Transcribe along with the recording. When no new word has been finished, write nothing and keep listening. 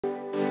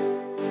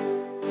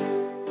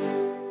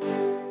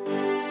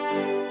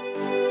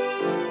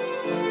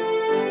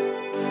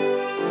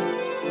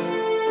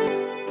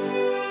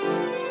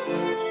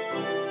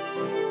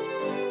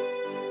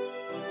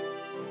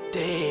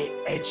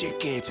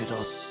educated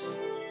us.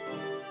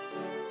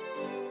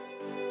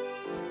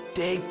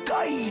 They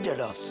guided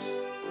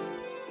us.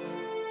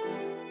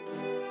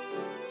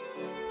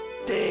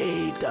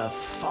 They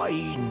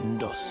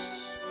defined us.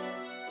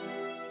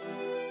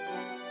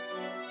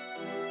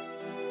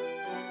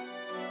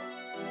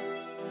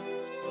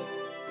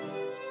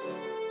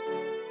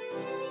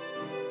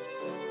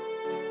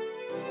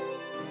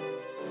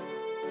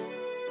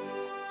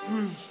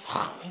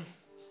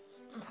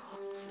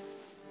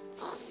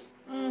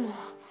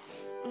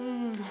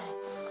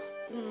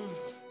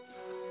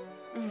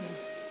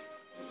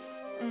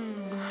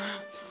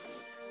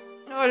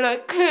 I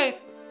like cake.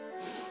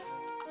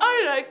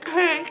 I like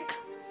cake.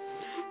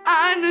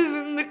 Anne is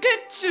in the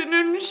kitchen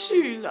and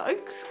she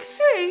likes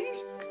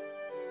cake.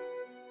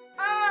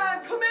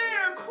 Anne, come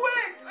here,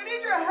 quick! I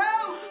need your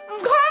help! I'm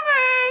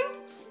coming!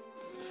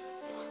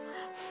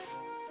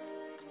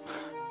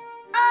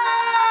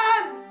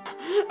 Anne!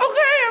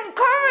 Okay, I'm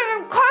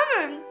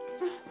coming!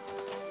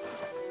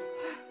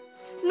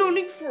 No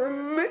need for a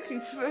Mickey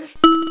fish.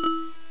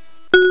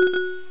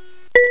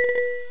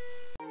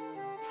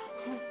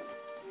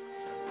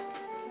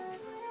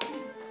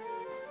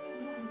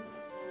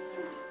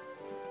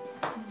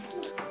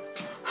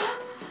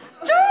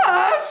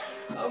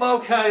 I'm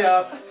okay,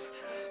 Ab.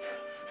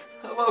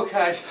 I'm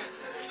okay.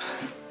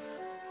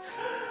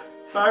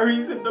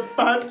 Barry's in the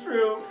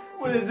bathroom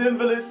with his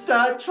invalid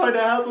dad trying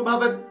to help him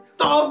have a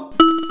dump.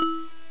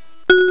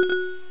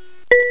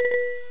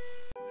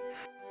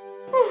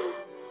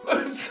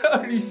 I'm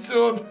sorry,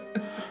 son.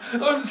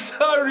 I'm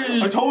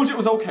sorry. I told you it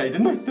was okay,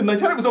 didn't I? Didn't I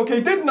tell you it was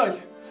okay, didn't I?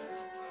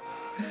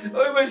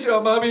 I wish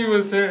your mommy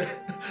was here.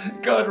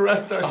 God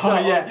rest her soul. Oh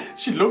yeah,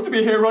 she'd love to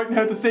be here right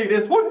now to see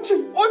this, wouldn't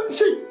she? Wouldn't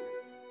she?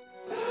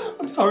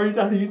 I'm sorry,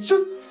 Daddy. It's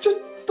just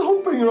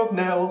don't bring her up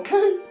now,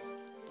 okay?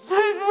 She's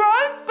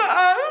right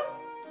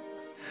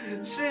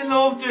there. She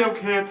loved you,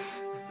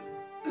 kids.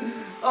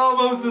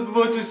 Almost as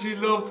much as she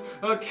loved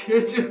our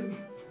kitchen.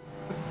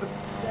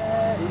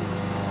 Daddy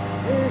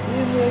is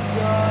in the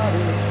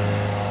garden,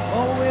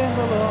 mowing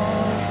the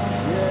lawn,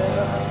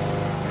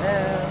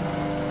 yeah.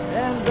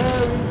 And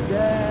Barry's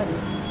daddy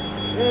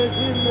is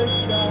in the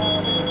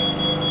garden,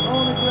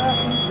 on the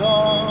grassy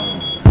lawn.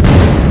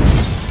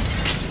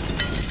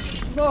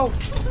 No!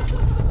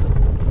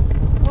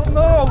 Oh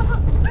no!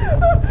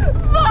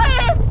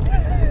 Fire!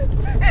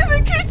 In the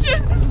kitchen!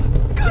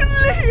 Couldn't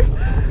leave!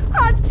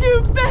 Had to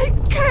bake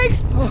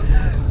cakes!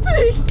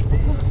 Please!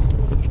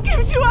 Give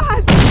it to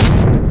Anne!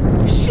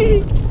 She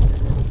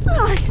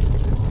likes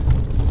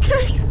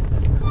cakes!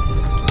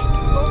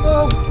 Oh no!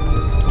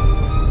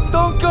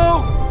 Don't go!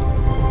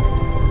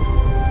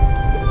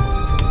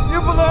 You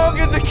belong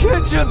in the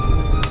kitchen!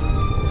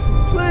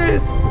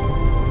 Please!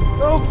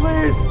 No,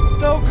 please!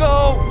 Don't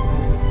go!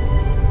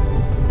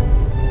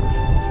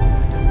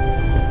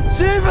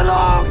 She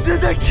belongs in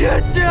the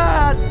kitchen!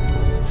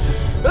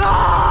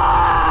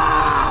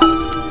 Ah!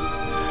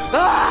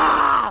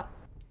 Ah!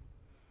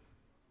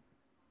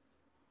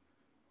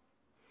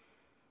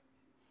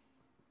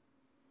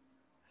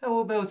 How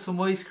about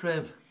some ice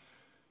cream?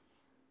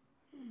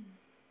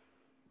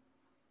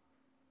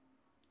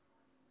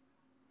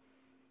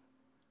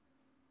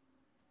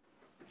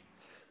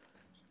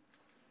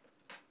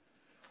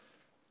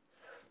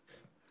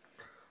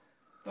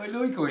 I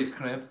like ice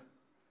cream.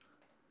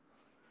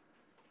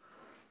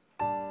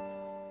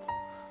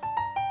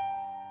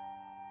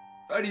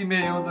 Bury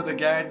me under the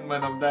garden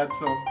when I'm dead,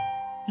 son.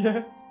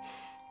 Yeah,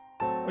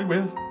 I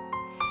will.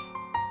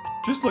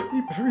 Just like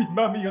we buried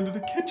Mammy under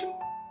the kitchen.